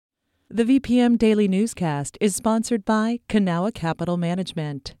The VPM Daily Newscast is sponsored by Kanawha Capital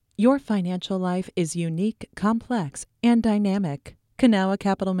Management. Your financial life is unique, complex, and dynamic. Kanawha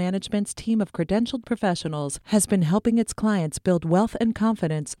Capital Management's team of credentialed professionals has been helping its clients build wealth and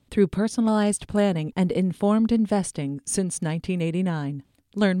confidence through personalized planning and informed investing since 1989.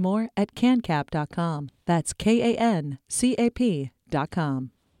 Learn more at cancap.com. That's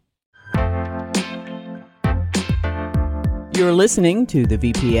KANCAP.com. You're listening to the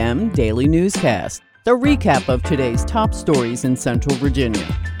VPM Daily Newscast, the recap of today's top stories in Central Virginia.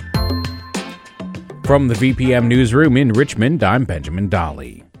 From the VPM Newsroom in Richmond, I'm Benjamin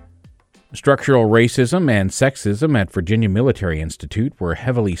Dolly. Structural racism and sexism at Virginia Military Institute were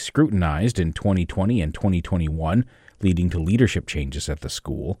heavily scrutinized in 2020 and 2021, leading to leadership changes at the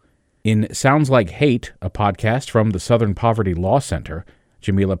school. In Sounds Like Hate, a podcast from the Southern Poverty Law Center,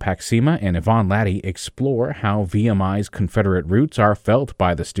 Jamila Paxima and Yvonne Laddie explore how VMI's Confederate roots are felt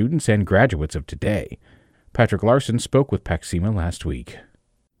by the students and graduates of today. Patrick Larson spoke with Paxima last week.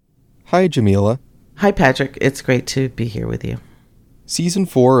 Hi, Jamila. Hi, Patrick. It's great to be here with you. Season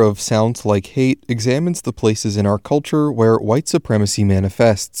 4 of Sounds Like Hate examines the places in our culture where white supremacy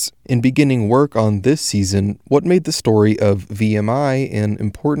manifests. In beginning work on this season, what made the story of VMI an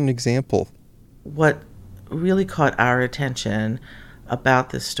important example? What really caught our attention about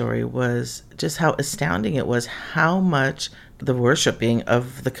this story was just how astounding it was how much the worshiping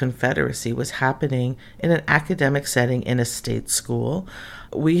of the Confederacy was happening in an academic setting in a state school.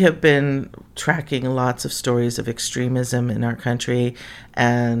 We have been tracking lots of stories of extremism in our country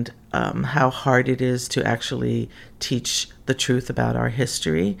and how hard it is to actually teach the truth about our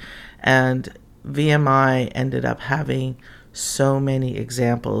history. And VMI ended up having so many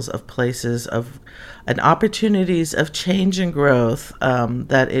examples of places of and opportunities of change and growth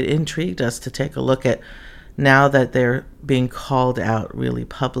that it intrigued us to take a look at. Now that they're being called out really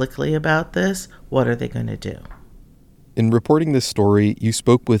publicly about this, what are they going to do? In reporting this story, you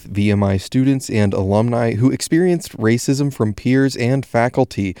spoke with VMI students and alumni who experienced racism from peers and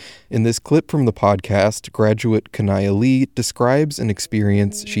faculty. In this clip from the podcast, graduate Kanaya Lee describes an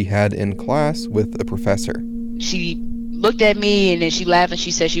experience she had in class with a professor. She looked at me and then she laughed and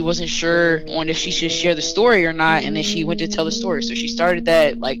she said she wasn't sure on if she should share the story or not, and then she went to tell the story. So she started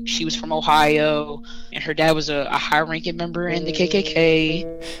that like she was from Ohio and her dad was a high-ranking member in the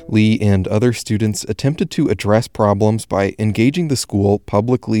KKK. Lee and other students attempted to address problems by engaging the school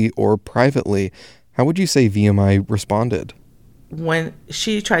publicly or privately. How would you say VMI responded? When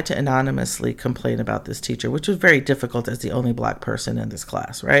she tried to anonymously complain about this teacher, which was very difficult as the only Black person in this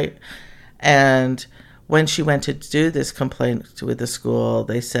class, right? And when she went to do this complaint with the school,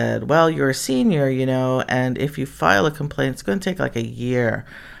 they said, well, you're a senior, and if you file a complaint, it's going to take like a year.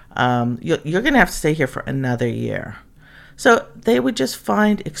 You're going to have to stay here for another year. So they would just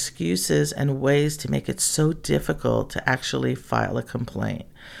find excuses and ways to make it so difficult to actually file a complaint,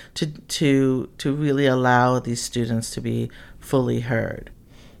 to really allow these students to be fully heard.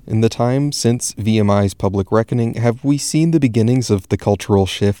 In the time since VMI's public reckoning, have we seen the beginnings of the cultural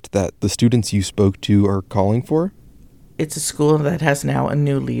shift that the students you spoke to are calling for? It's a school that has now a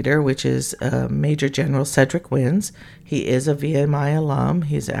new leader, which is Major General Cedric Wins. He is a VMI alum.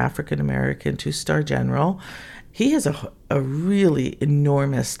 He's an African-American two-star general. He has a really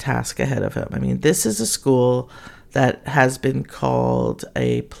enormous task ahead of him. I mean, this is a school that has been called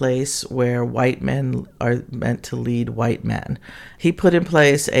a place where white men are meant to lead white men. He put in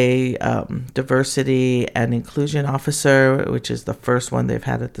place a diversity and inclusion officer, which is the first one they've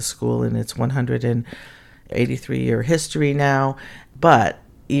had at the school in its 183-year history now. But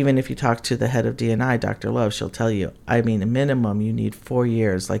even if you talk to the head of D&I, Dr. Love, she'll tell you, a minimum you need 4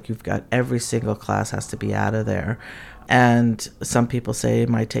 years. Like you've got every single class has to be out of there. And some people say it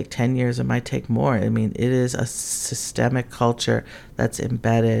might take 10 years, it might take more. I mean, it is a systemic culture that's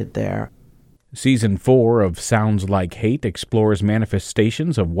embedded there. Season 4 of Sounds Like Hate explores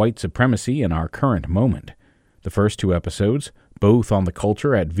manifestations of white supremacy in our current moment. The first 2 episodes, both on the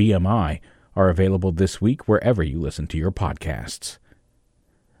culture at VMI, are available this week wherever you listen to your podcasts.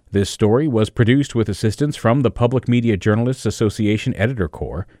 This story was produced with assistance from the Public Media Journalists Association Editor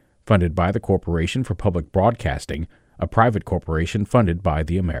Corps, funded by the Corporation for Public Broadcasting, a private corporation funded by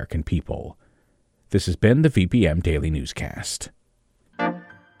the American people. This has been the VPM Daily Newscast.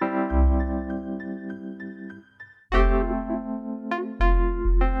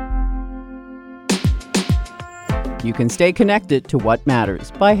 You can stay connected to what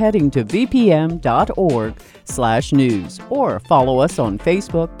matters by heading to vpm.org/news or follow us on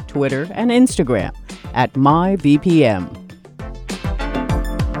Facebook, Twitter, and Instagram at MyVPM.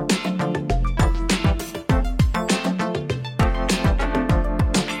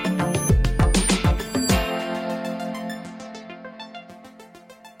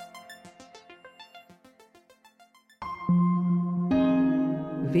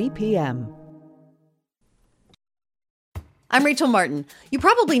 VPM. I'm Rachel Martin. You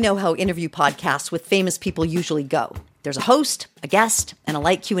probably know how interview podcasts with famous people usually go. There's a host, a guest, and a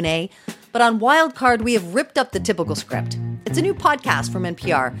light Q&A. But on Wildcard, we have ripped up the typical script. It's a new podcast from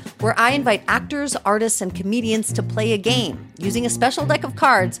NPR where I invite actors, artists, and comedians to play a game using a special deck of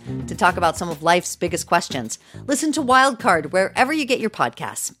cards to talk about some of life's biggest questions. Listen to Wildcard wherever you get your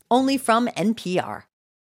podcasts, only from NPR.